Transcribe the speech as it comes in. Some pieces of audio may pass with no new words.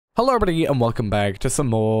Hello everybody and welcome back to some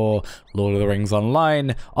more Lord of the Rings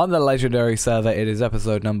Online on the legendary server. It is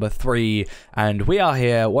episode number 3 and we are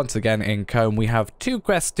here once again in Combe. We have 2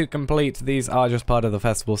 quests to complete. These are just part of the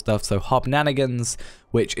festival stuff, so Hobnanigans,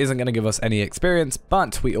 which isn't going to give us any experience,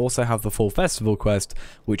 but we also have the full festival quest,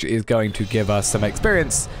 which is going to give us some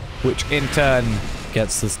experience, which in turn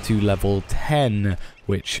gets us to level 10,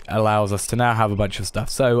 which allows us to now have a bunch of stuff.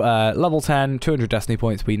 So level 10, 200 destiny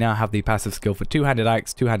points. We now have the passive skill for two-handed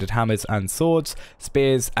axe, two-handed hammers and swords,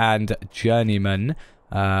 spears and journeyman.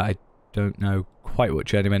 I don't know quite what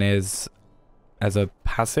journeyman is as a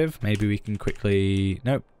passive. Maybe we can quickly...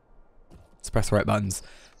 Nope. Let's press the right buttons.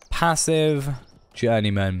 Passive,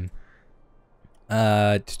 journeyman.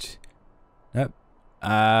 Nope.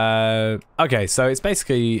 Okay, so it's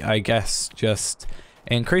basically, I guess, just...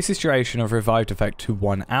 increases duration of revived effect to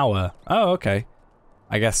 1 hour. Oh, okay.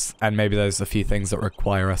 I guess, and maybe there's a few things that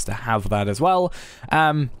require us to have that as well.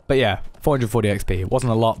 But yeah, 440 XP. It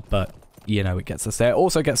wasn't a lot, but, you know, it gets us there. It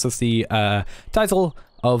also gets us the title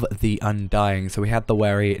of the Undying. So we had the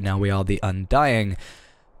Wary, now we are the Undying.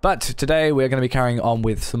 But today we're going to be carrying on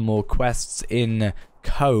with some more quests in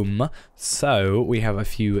Combe. So we have a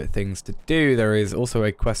few things to do. There is also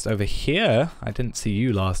a quest over here. I didn't see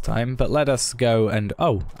you last time, but let us go and...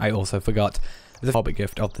 oh, I also forgot the Hobbit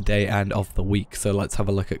gift of the day and of the week. So let's have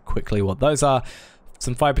a look at quickly what those are.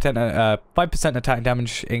 Some 5% attack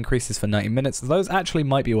damage increases for 90 minutes. Those actually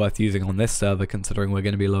might be worth using on this server, considering we're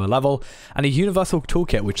going to be lower level. And a universal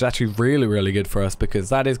toolkit, which is actually really good for us, because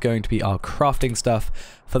that is going to be our crafting stuff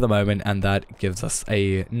for the moment, and that gives us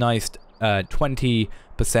a nice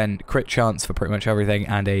 20% crit chance for pretty much everything,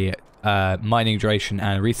 and a mining duration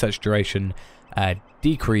and research duration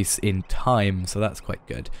decrease in time, so that's quite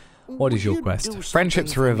good. What is your quest?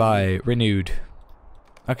 Friendships renewed.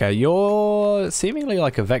 Okay, you're seemingly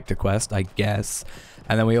like a vector quest, I guess.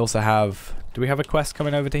 And then we also have... do we have a quest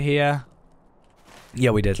coming over to here?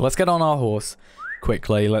 Yeah, we did. Let's get on our horse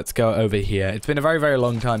quickly. Let's go over here. It's been a very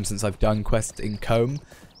long time since I've done quests in Combe,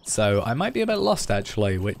 so I might be a bit lost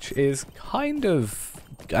actually, which is kind of,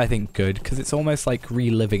 I think, good, because it's almost like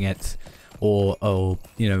reliving it, or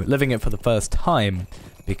you know, living it for the first time,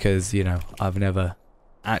 because, you know, I've never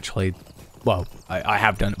actually... well, I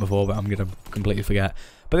have done it before, but I'm going to completely forget.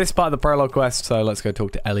 But this is part of the prologue quest, so let's go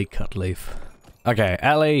talk to Ellie Cutleaf. Okay,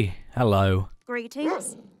 Ellie, hello.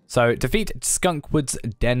 Greetings. So, defeat Skunkwood's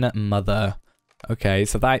den mother. Okay,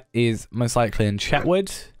 so that is most likely in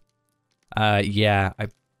Chetwood. Yeah,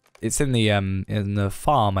 it's in the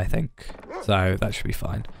farm, I think. So, that should be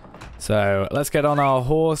fine. So, let's get on our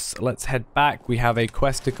horse. Let's head back. We have a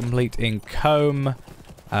quest to complete in Combe.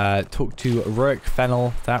 Talk to Roic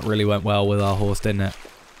Fennel. That really went well with our horse, didn't it?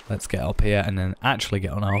 Let's get up here and then actually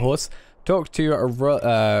get on our horse. Talk to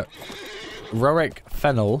Roic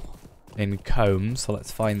Fennel in Combe, so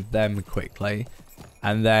let's find them quickly.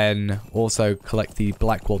 And then also collect the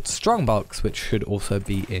Blackwolds strongbox, which should also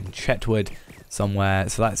be in Chetwood somewhere.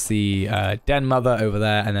 So that's the den mother over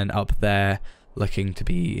there, and then up there looking to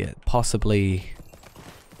be possibly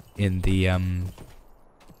in the...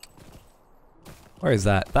 where is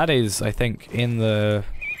that? That is, I think, in the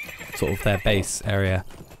sort of their base area.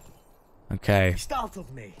 Okay. Startled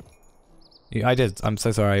me. Yeah, I did. I'm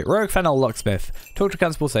so sorry. Roic Fennel Locksmith. Talk to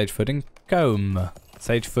Constable Sagefoot in Combe.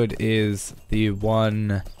 Sagefoot is the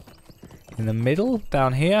one in the middle,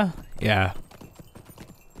 down here. Yeah.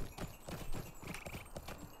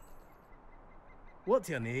 What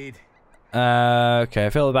do you need? Okay, I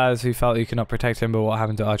feel bad as who felt you cannot protect him, but what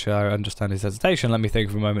happened to Archer? I understand his hesitation. Let me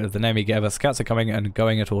think for a moment of the name he gave us. Scouts are coming and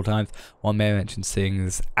going at all times. One may mention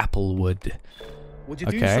things Applewood. Would you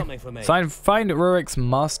do something for me? Find Ruik's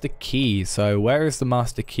master key. So where is the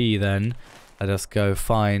master key then? Let us go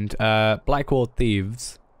find Blackwolds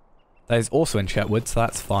thieves. That is also in Chetwood, so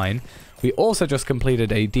that's fine. We also just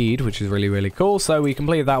completed a deed, which is really cool. So we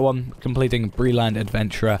completed that one, completing Breland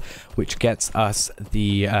Adventurer, which gets us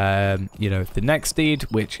the, you know, the next deed,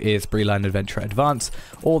 which is Breland Adventurer Advance.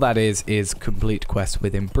 All that is complete quests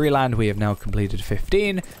within Breland. We have now completed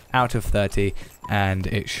 15 out of 30, and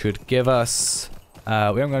it should give us... we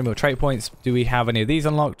haven't got any more trait points. Do we have any of these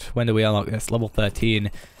unlocked? When do we unlock this? Level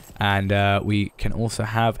 13. And we can also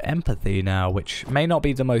have empathy now, which may not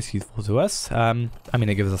be the most useful to us. I mean,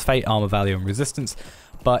 it gives us fate, armor, value, and resistance,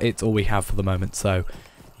 but it's all we have for the moment. So,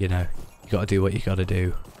 you know, you got to do what you got to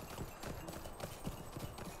do.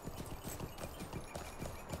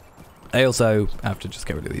 I also have to just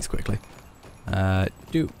get rid of these quickly.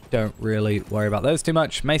 Don't really worry about those too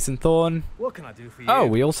much. Mason Thorn. What can I do for you? Oh,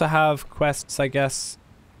 we also have quests, I guess.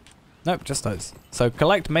 Nope, just those. So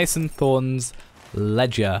collect Mason Thorn's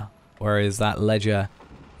ledger. Where is that ledger?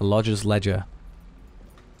 The Lodger's Ledger.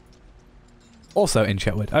 Also in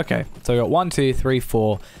Chetwood. Okay, so we got 1, 2, 3,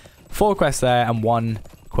 4 quests there and 1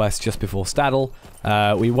 quest just before Staddle.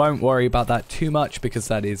 We won't worry about that too much because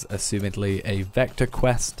that is assumedly a vector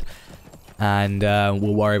quest. And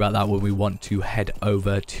we'll worry about that when we want to head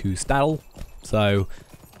over to Staddle. So,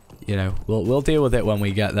 you know, we'll deal with it when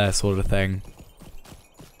we get there, sort of thing.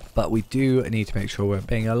 But we do need to make sure we're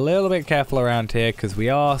being a little bit careful around here because we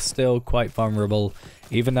are still quite vulnerable.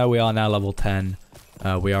 Even though we are now level 10,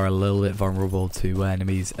 we are a little bit vulnerable to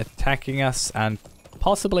enemies attacking us and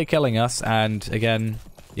possibly killing us. And again,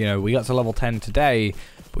 you know, we got to level 10 today,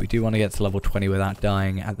 but we do want to get to level 20 without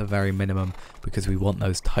dying at the very minimum because we want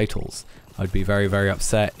those titles. I'd be very, very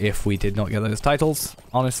upset if we did not get those titles,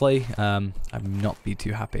 honestly. I'd not be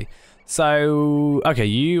too happy. So, okay,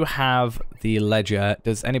 you have the ledger.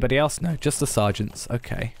 Does anybody else? No, just the sergeants.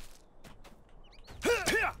 Okay.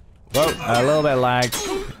 Well, a little bit of lag,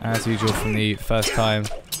 as usual from the first time.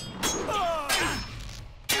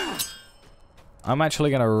 I'm actually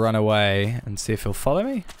going to run away and see if he'll follow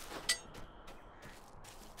me.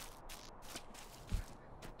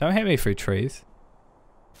 Don't hit me through trees.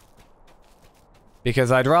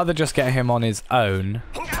 Because I'd rather just get him on his own.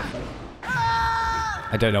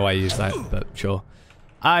 I don't know why I use that, but sure.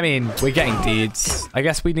 I mean, we're getting deeds. I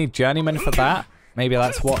guess we need journeymen for that. Maybe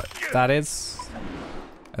that's what that is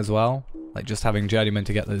as well. Like just having journeymen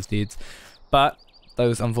to get those deeds. But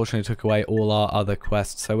those unfortunately took away all our other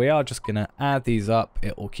quests. So we are just going to add these up.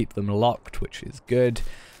 It will keep them locked, which is good.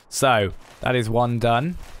 So that is 1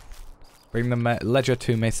 done. Bring the ledger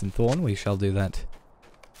to Mason Thorn. We shall do that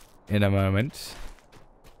in a moment.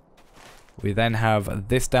 We then have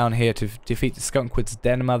this down here to defeat Skunkwood's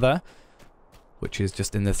Den Mother, which is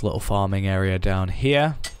just in this little farming area down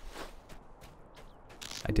here.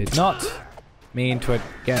 I did not mean to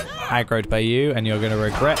get aggroed by you, and you're going to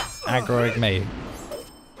regret aggroing me.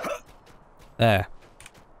 There.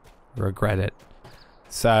 Regret it.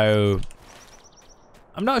 So,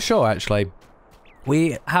 I'm not sure actually.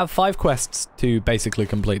 We have 5 quests to basically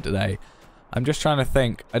complete today. I'm just trying to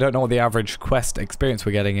think. I don't know what the average quest experience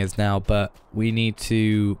we're getting is now, but we need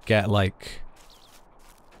to get like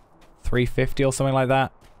 350 or something like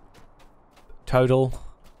that total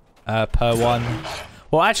per one.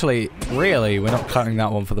 Well, actually, really, we're not counting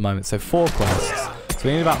that one for the moment. So 4 quests. So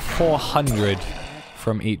we need about 400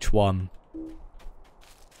 from each one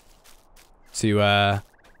to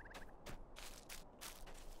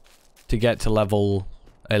get to level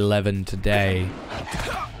 11 today.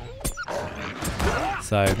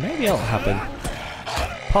 So maybe it'll happen.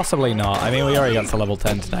 Possibly not. I mean, we already got to level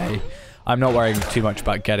 10 today. I'm not worrying too much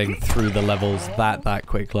about getting through the levels that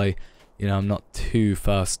quickly. You know, I'm not too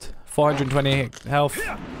fussed. 420 health.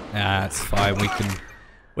 Nah, it's fine.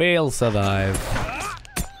 We'll survive.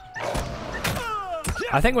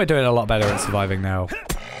 I think we're doing a lot better at surviving now.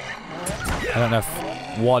 I don't know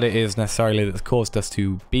what it is necessarily that's caused us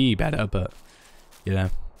to be better, but you know,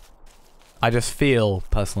 I just feel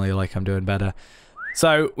personally like I'm doing better.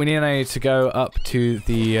 So we need to go up to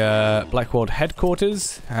the Blackwolds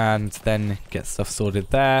headquarters and then get stuff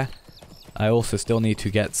sorted there. I also still need to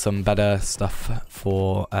get some better stuff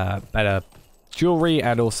for better jewelry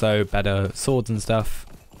and also better swords and stuff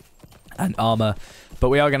and armor. But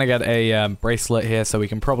we are going to get a bracelet here, so we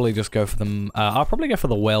can probably just go for them. I'll probably go for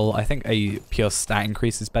the will. I think a pure stat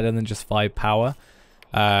increase is better than just 5 power.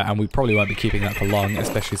 And we probably won't be keeping that for long,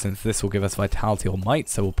 especially since this will give us vitality or might.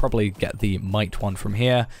 So we'll probably get the might one from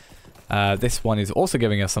here. This one is also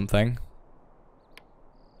giving us something.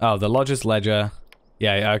 Oh, the Lodger's Ledger.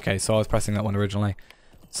 Yeah, okay, so I was pressing that one originally.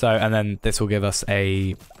 So, and then this will give us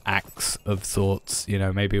a axe of sorts. You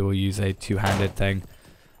know, maybe we'll use a 2-handed thing.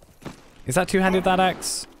 Is that 2-handed, that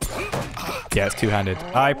axe? Yeah, it's 2-handed.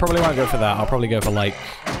 I probably won't go for that. I'll probably go for like...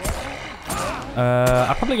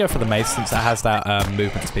 I'll probably go for the mace since it has that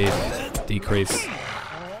movement speed decrease.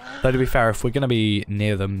 Though to be fair, if we're going to be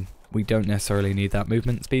near them, we don't necessarily need that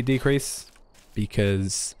movement speed decrease.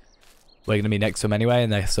 Because we're going to be next to them anyway,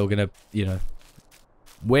 and they're still going to, you know...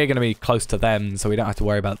 We're going to be close to them, so we don't have to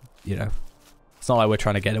worry about, you know... It's not like we're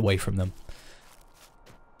trying to get away from them.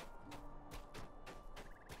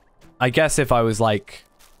 I guess if I was, like,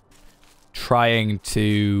 trying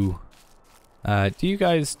to... do you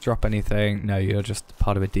guys drop anything? No, you're just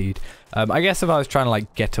part of a deed. I guess if I was trying to,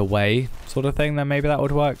 like, get away sort of thing, then maybe that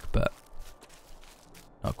would work, but...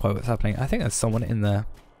 Not quite what's happening. I think there's someone in there.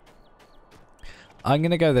 I'm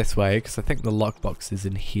going to go this way, because I think the lockbox is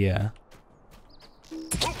in here.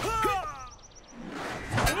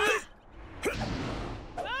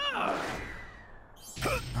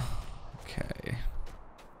 Okay.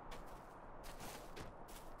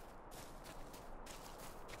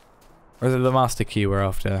 Or is it the master key we're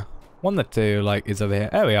after? One that two, like, is over here.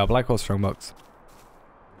 There we are, Blackwolds strongbox.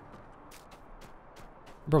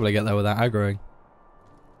 Probably get there without aggroing.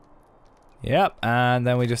 Yep, and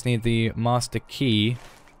then we just need the master key,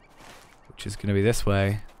 which is going to be this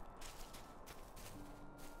way.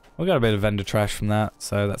 We got a bit of vendor trash from that,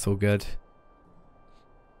 so that's all good.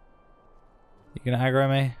 You gonna aggro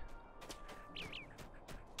me?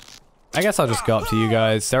 I guess I'll just go up to you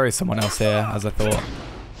guys. There is someone else here, as I thought.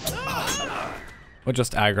 We'll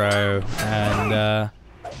just aggro and,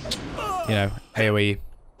 you know, AoE.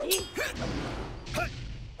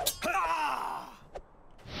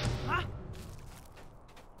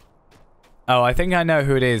 Oh, I think I know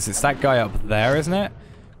who it is. It's that guy up there, isn't it?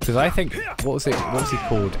 Because I think, what was he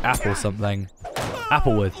called? Apple something.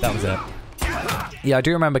 Applewood, that was it. Yeah, I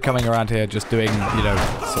do remember coming around here just doing, you know,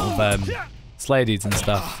 sort of, slay deeds and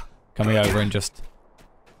stuff. Coming over and just,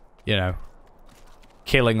 you know,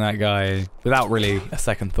 killing that guy without really a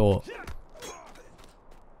second thought.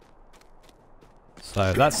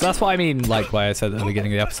 So that's what I mean, like, why I said at the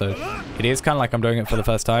beginning of the episode. It is kind of like I'm doing it for the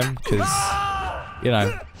first time, because, you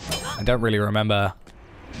know, I don't really remember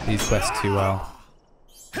these quests too well.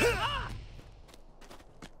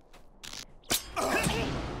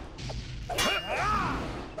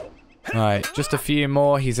 Right, just a few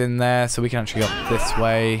more. He's in there, so we can actually go up this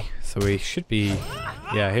way. So we should be...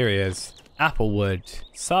 Yeah, here he is. Applewood.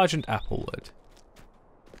 Sergeant Applewood.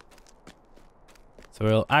 So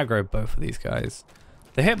we'll aggro both of these guys.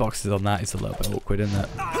 The hitboxes on that is a little bit awkward, isn't it?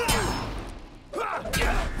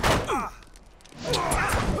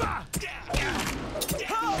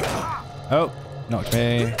 Oh, knocked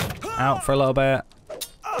me out for a little bit.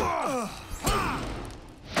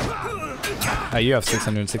 Oh, you have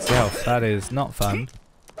 660 health. That is not fun.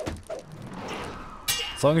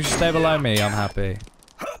 As long as you stay below me, I'm happy.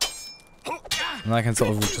 And I can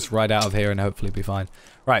sort of just ride out of here and hopefully be fine.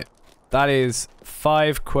 Right, that is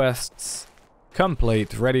 5 quests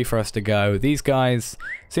complete, ready for us to go. These guys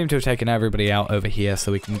seem to have taken everybody out over here,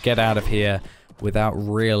 so we can get out of here without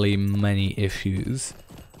really many issues.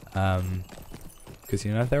 Because,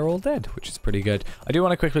 you know, they're all dead, which is pretty good. I do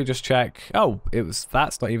want to quickly just check. Oh,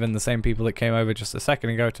 that's not even the same people that came over just a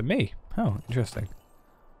second ago to me. Oh, interesting.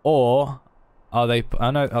 Or are they...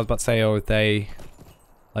 I know, I was about to say, or are they...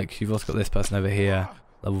 Like, you've also got this person over here,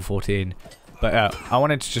 level 14. But I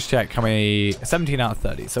wanted to just check how many... 17 out of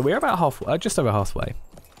 30. So we're about halfway, just over halfway.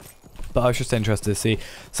 But I was just interested to see.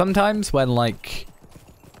 Sometimes when, like...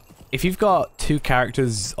 If you've got 2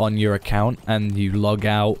 characters on your account and you log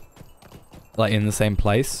out, like, in the same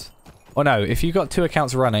place... Or no, if you've got 2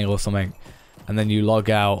 accounts running or something, and then you log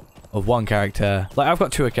out of one character... Like, I've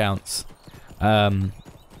got 2 accounts.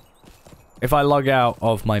 If I log out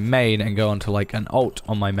of my main and go onto, like, an alt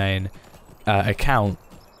on my main account,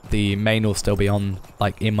 the main will still be on,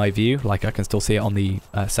 like, in my view. Like, I can still see it on the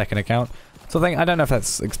second account. So I don't know if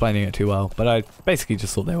that's explaining it too well, but I basically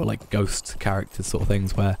just thought they were, like, ghost characters sort of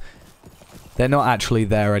things where they're not actually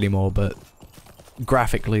there anymore, but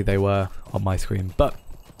graphically they were on my screen. But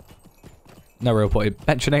no real point in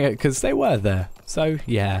mentioning it because they were there. So,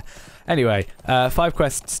 yeah. Anyway, 5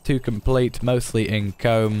 quests to complete, mostly in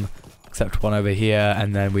Combe, except one over here,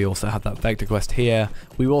 and then we also have that vector quest here.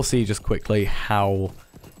 We will see just quickly how,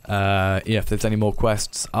 if there's any more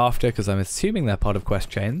quests after, because I'm assuming they're part of quest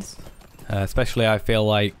chains. Especially, I feel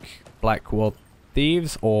like Blackwolds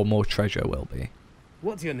thieves or more treasure will be.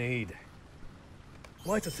 What do you need?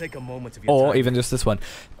 Why to take a moment of your time? Or even just this one.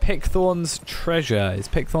 Pickthorn's treasure. Is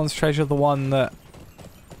Pickthorn's treasure the one that...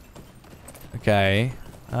 Okay.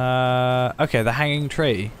 Okay, the hanging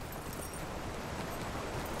tree.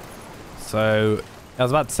 So, I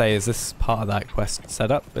was about to say, is this part of that quest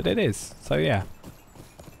setup? But it is. So, yeah.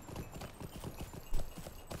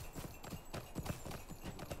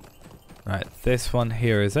 Right, this one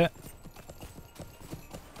here, is it?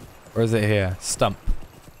 Or is it here? Stump.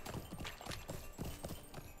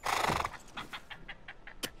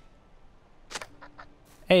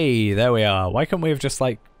 Hey, there we are. Why couldn't we have just,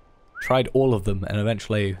 like, tried all of them and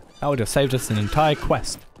eventually that would have saved us an entire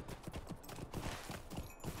quest.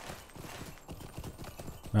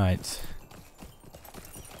 Right.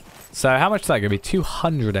 So how much is that going to be?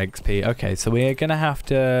 200 XP. Okay, so we're going to have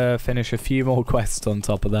to finish a few more quests on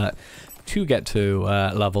top of that to get to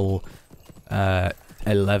level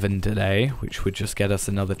 11 today, which would just get us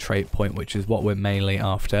another trait point, which is what we're mainly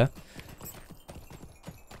after.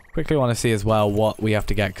 Quickly want to see as well what we have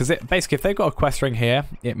to get, because basically if they've got a quest ring here,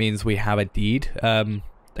 it means we have a deed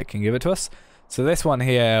that can give it to us. So this one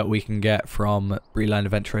here we can get from Breland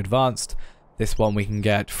Adventure Advanced. This one we can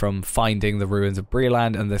get from finding the ruins of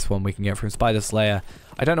Breland, and this one we can get from Spider Slayer.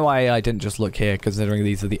 I don't know why I didn't just look here, considering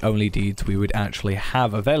these are the only deeds we would actually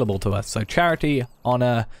have available to us. So Charity,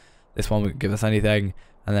 Honor, this one would give us anything,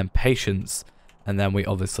 and then Patience, and then we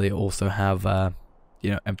obviously also have,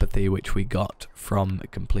 you know, Empathy, which we got from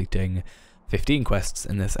completing 15 quests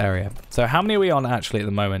in this area. So how many are we on actually at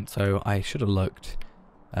the moment? So I should have looked.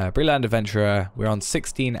 Breland Adventurer, we're on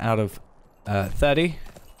 16 out of 30.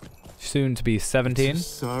 Soon to be 17.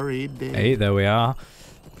 Sorry, Dave. Hey, there we are.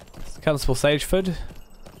 Constable Sageford.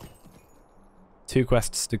 2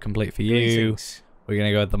 quests to complete for you. Greetings. We're going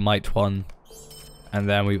to go with the Might one. And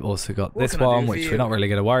then we've also got What this can I do one, for which you? we're not really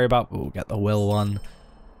going to worry about, but we'll get the Will one.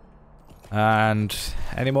 And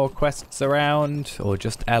any more quests around? Or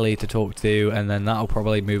just Ellie to talk to, and then that'll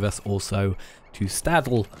probably move us also to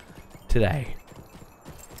Staddle today.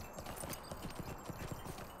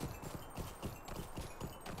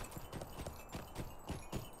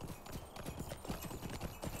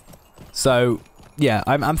 So, yeah,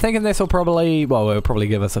 I'm thinking this will probably, well, it'll probably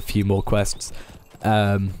give us a few more quests,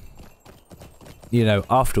 you know,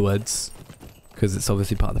 afterwards, because it's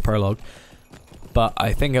obviously part of the prologue. But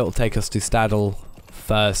I think it'll take us to Staddle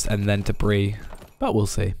first and then to Bree, but we'll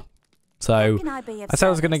see. So, I said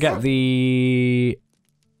I was going to get the...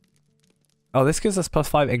 Oh, this gives us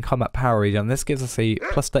 +5 in combat power regen. This gives us a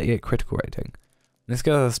 +38 critical rating. This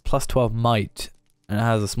gives us +12 might, and it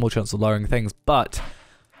has a small chance of lowering things, but...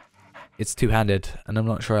 It's two-handed, and I'm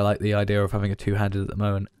not sure I like the idea of having a two-handed at the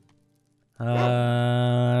moment.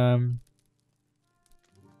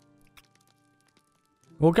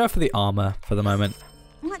 We'll go for the armor for the moment.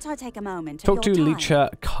 Might I take a moment? Talk to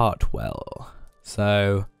Leecher Cartwell.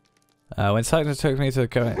 So, when Cycler took me to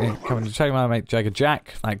come to check him out, make Jagger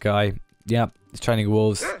Jack, that guy, yep, he's training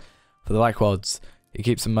wolves for the Blackwolds. He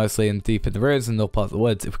keeps them mostly deep in the ruins and all parts of the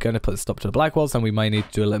woods. If we're going to put a stop to the Blackwolds, then we might need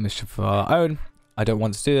to do a little mischief of our own. I don't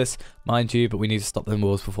want to do this, mind you, but we need to stop them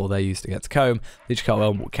wolves before they're used against Combe. Leech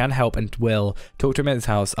Cartwell can help and will. Talk to him at his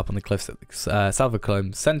house up on the cliffs at the south of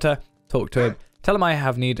Combe Centre. Talk to him. Tell him I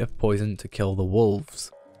have need of poison to kill the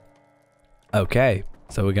wolves. Okay,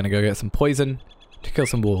 so we're going to go get some poison to kill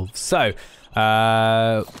some wolves. So,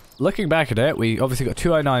 looking back at it, we obviously got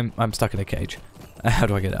 209. I'm stuck in a cage. How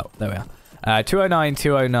do I get out? There we are. 209,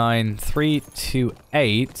 209,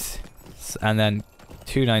 328, and then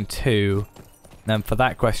 292. Then for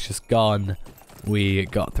that quest just gone, we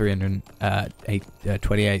got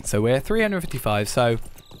 328. So we're 355. So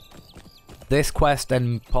this quest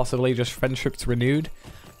and possibly just Friendships Renewed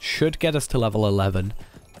should get us to level 11.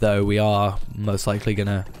 Though we are most likely going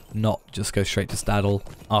to not just go straight to Staddle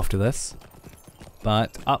after this.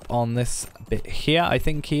 But up on this bit here, I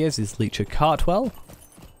think he is Leecher Cartwell.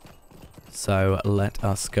 So let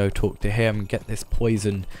us go talk to him and get this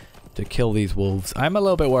poison to kill these wolves. I'm a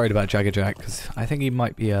little bit worried about Jagger Jack because I think he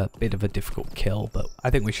might be a bit of a difficult kill, but I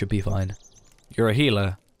think we should be fine. You're a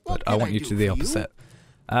healer, but I want you to do the opposite.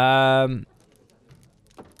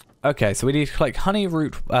 Okay, so we need to collect honey,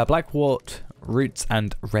 root, blackwort, roots,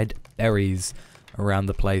 and red berries around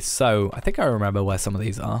the place. So I think I remember where some of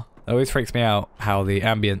these are. It always freaks me out how the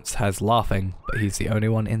ambience has laughing, but he's the only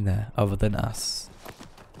one in there other than us.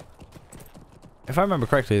 If I remember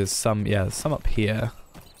correctly, there's some, yeah, there's some up here.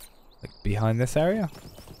 Like behind this area?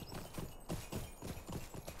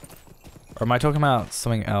 Or am I talking about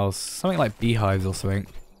something else? Something like beehives or something.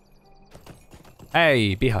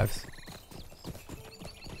 Hey, beehives.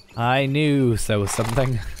 I knew there was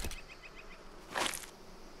something.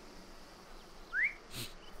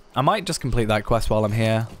 I might just complete that quest while I'm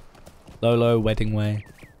here. Lolo, Wedding Way.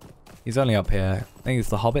 He's only up here. I think it's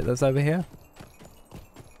the Hobbit that's over here.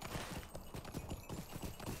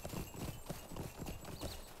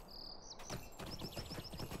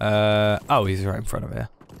 Oh, he's right in front of here.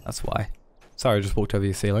 That's why. Sorry, I just walked over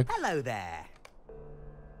your ceiling. Hello there.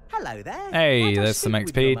 Hello there. Hey, Might I there's some speak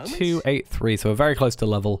with you a XP. moment? 283, so we're very close to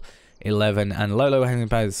level 11. And Lolo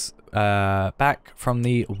has back from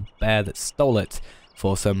the bear that stole it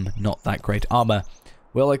for some not that great armor.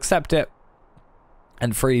 We'll accept it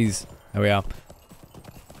and freeze. There we are.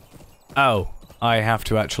 Oh, I have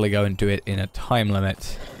to actually go and do it in a time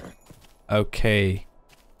limit. Okay.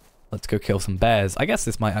 Let's go kill some bears. I guess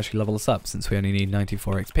this might actually level us up since we only need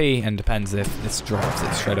 94 XP, and depends if this drops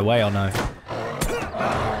it straight away or no.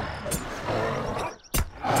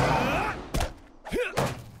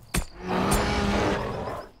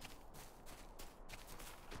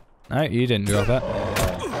 No, you didn't drop it.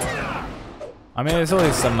 I mean, there's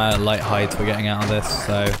always some light hides we're getting out of this,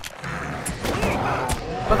 so...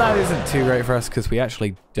 But that isn't too great for us, because we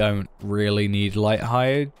actually don't really need light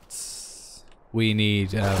hides. We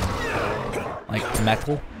need, like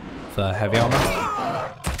metal for heavy armor.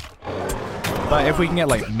 But if we can get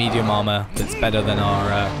like medium armor that's better than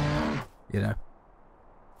our, you know,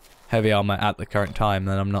 heavy armor at the current time,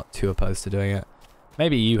 then I'm not too opposed to doing it.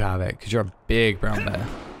 Maybe you have it, because you're a big brown bear.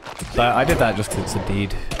 But I did that just because it's a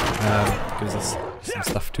deed. Gives us some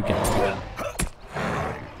stuff to get to.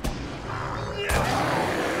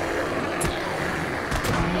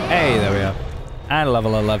 Hey, there we are. And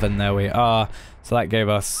level 11, there we are. So that gave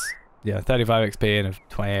us, yeah, 35 XP and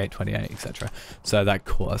 28, 28, etc. So that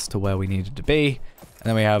caught us to where we needed to be. And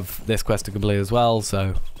then we have this quest to complete as well,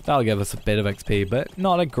 so that'll give us a bit of XP, but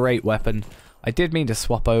not a great weapon. I did mean to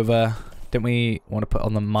swap over. Didn't we want to put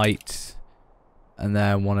on the might and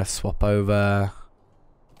then want to swap over?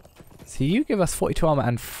 So you give us 42 armor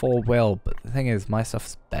and 4 will, but the thing is my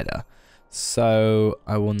stuff's better. So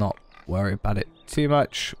I will not worry about it too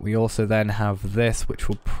much. We also then have this, which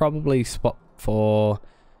will probably swap for...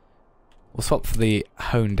 We'll swap for the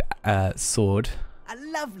honed sword. A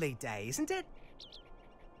lovely day, isn't it?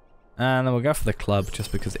 And then we'll go for the club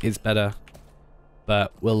just because it is better.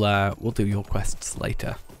 But we'll do your quests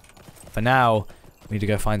later. For now, we need to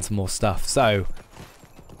go find some more stuff. So,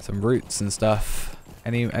 some roots and stuff.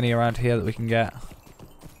 Any around here that we can get?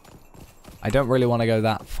 I don't really want to go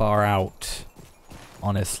that far out,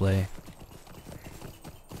 honestly.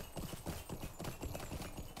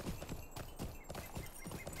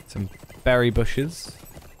 Some berry bushes.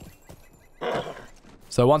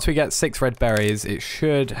 So once we get 6 red berries, it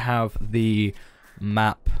should have the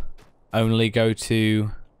map only go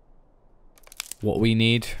to what we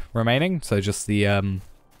need remaining. So just the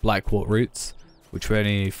Blackwolds roots, which we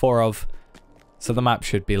only need 4 of. So the map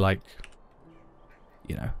should be like,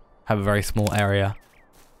 you know, have a very small area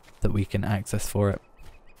that we can access for it.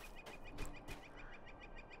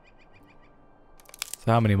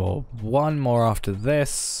 So how many more? 1 more after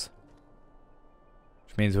this.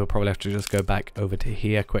 Which means we'll probably have to just go back over to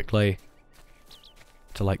here quickly.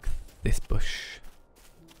 To like this bush.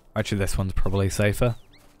 Actually, this one's probably safer.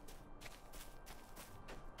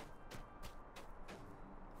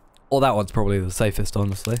 Or that one's probably the safest,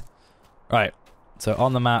 honestly. Right, so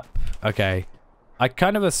on the map, okay. I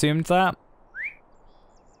kind of assumed that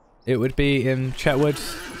it would be in Chetwood.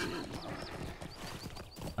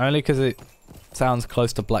 Only because it sounds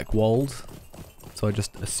close to Blackwolds. So I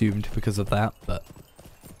just assumed because of that, but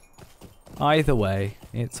either way,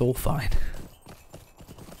 it's all fine.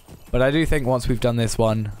 But I do think once we've done this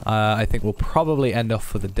one, I think we'll probably end off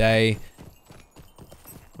for the day.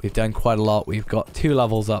 We've done quite a lot. We've got 2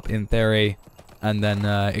 levels up in theory. And then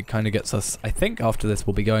it kind of gets us, I think after this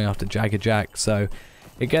we'll be going after Jagged Jack. So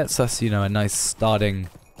it gets us, you know, a nice starting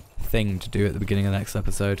thing to do at the beginning of the next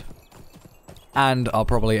episode. And I'll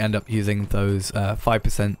probably end up using those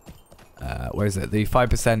 5%, where is it? The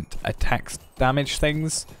 5% attack damage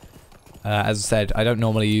things. As I said, I don't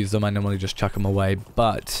normally use them. I normally just chuck them away.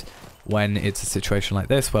 But when it's a situation like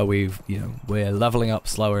this where we've, you know, we're leveling up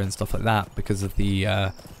slower and stuff like that because of the,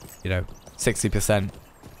 you know, 60%,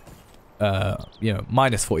 you know,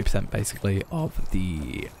 minus 40% basically of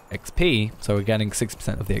the XP. So we're getting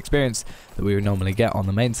 6% of the experience that we would normally get on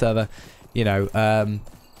the main server. You know,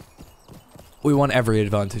 we want every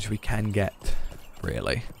advantage we can get,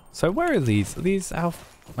 really. So where are these? Are these how?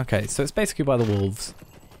 Okay, so it's basically by the wolves.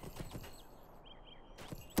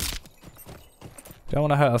 Don't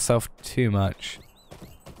want to hurt ourselves too much.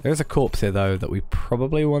 There is a corpse here though that we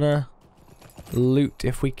probably want to loot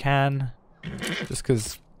if we can, just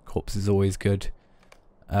because corpse is always good.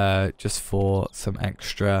 Just for some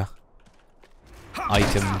extra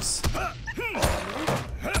items.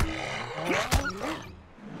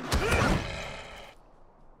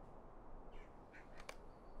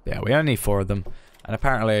 Yeah, we only need 4 of them, and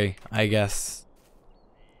apparently, I guess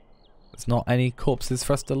there's not any corpses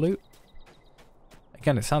for us to loot.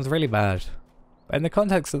 Again, it sounds really bad, but in the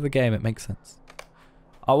context of the game, it makes sense.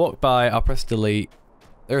 I'll walk by, I'll press delete.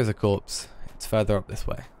 There is a corpse. It's further up this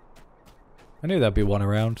way. I knew there'd be one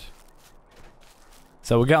around.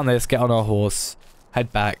 So we'll get on this, get on our horse,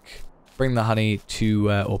 head back, bring the honey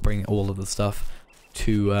to, or bring all of the stuff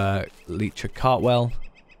to Leech a Cartwell.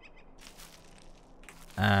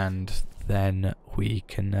 And then we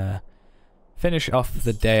can finish off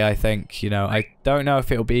the day, I think. You know, I don't know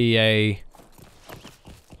if it'll be a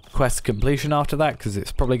quest completion after that, because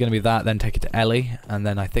it's probably going to be that, then take it to Ellie, and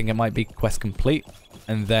then I think it might be quest complete,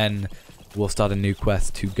 and then we'll start a new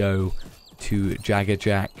quest to go to Jagged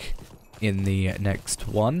Jack in the next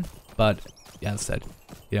one. But yeah, as I said,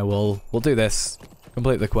 you know, we'll do this,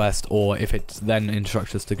 complete the quest, or if it then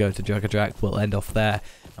instructs us to go to Jagged Jack, we'll end off there,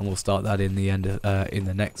 and we'll start that in the end in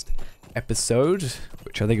the next episode,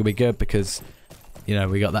 which I think will be good because you know,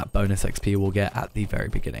 we got that bonus XP we'll get at the very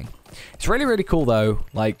beginning. It's really, really cool though,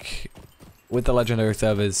 like with the legendary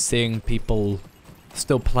servers, seeing people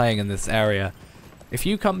still playing in this area. If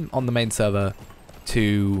you come on the main server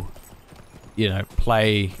to, you know,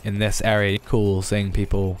 play in this area, cool seeing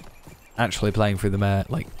people actually playing through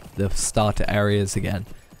the starter areas again,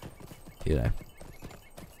 you know.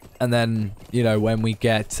 And then, you know, when we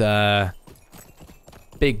get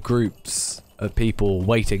big groups of people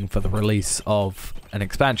waiting for the release of an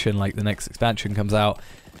expansion, like the next expansion comes out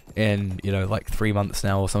in, you know, like 3 months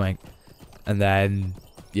now or something, and then,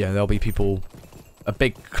 you know, there'll be people, a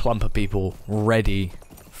big clump of people ready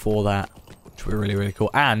for that, which will be really, really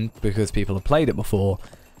cool. And because people have played it before,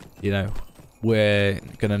 you know, we're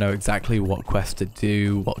gonna know exactly what quest to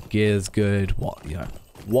do, what gear's good, what, you know,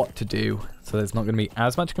 what to do. So there's not gonna be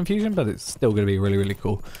as much confusion, but it's still gonna be really, really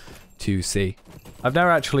cool to see. I've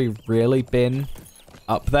never actually really been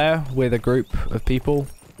up there with a group of people,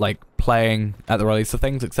 like playing at the release of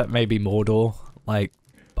things, except maybe Mordor. Like,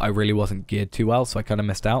 I really wasn't geared too well, so I kind of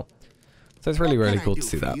missed out. So it's really, really cool to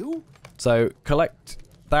see that. So collect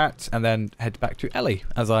that and then head back to Ellie,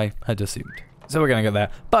 as I had assumed. So we're gonna go there,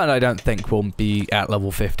 but I don't think we'll be at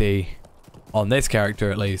level 50 on this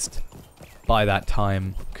character at least by that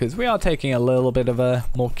time, because we are taking a little bit of a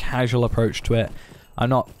more casual approach to it. I'm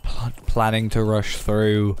not planning to rush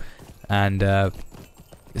through, and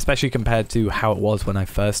especially compared to how it was when I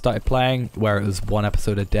first started playing, where it was 1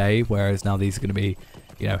 episode a day, whereas now these are going to be,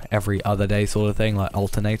 you know, every other day sort of thing, like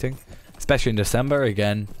alternating. Especially in December,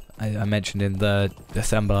 again, I mentioned in the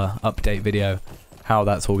December update video how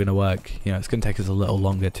that's all going to work. You know, it's going to take us a little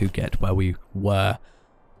longer to get where we were,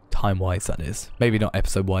 time-wise that is. Maybe not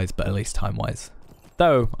episode-wise, but at least time-wise.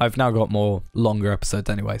 Though, I've now got more longer episodes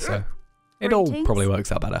anyway, so it all probably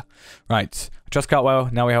works out better. Right, just got well.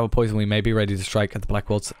 Now we have a poison. We may be ready to strike at the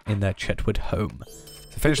Blackwolds in their Chetwood home.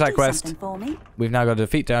 To finish that quest, we've now got to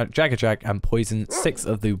defeat Jaggerjack and poison 6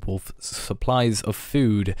 of the wolf's supplies of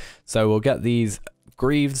food. So we'll get these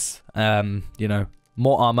greaves, you know,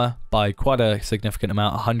 more armor by quite a significant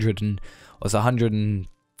amount.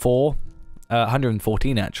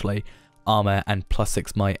 114 actually armor, and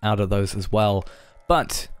 +6 might out of those as well.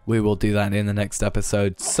 But we will do that in the next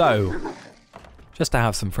episode. So just to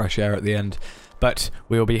have some fresh air at the end. But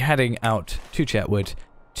we will be heading out to Chetwood,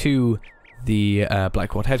 to the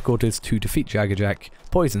Blackwold headquarters, to defeat Jaggerjack,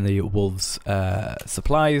 poison the wolves'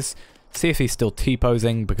 supplies, see if he's still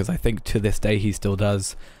T-posing, because I think to this day he still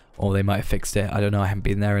does, or they might have fixed it. I don't know, I haven't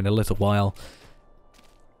been there in a little while.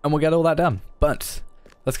 And we'll get all that done. But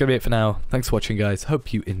that's going to be it for now. Thanks for watching, guys.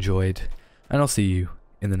 Hope you enjoyed, and I'll see you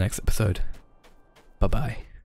in the next episode. Bye-bye.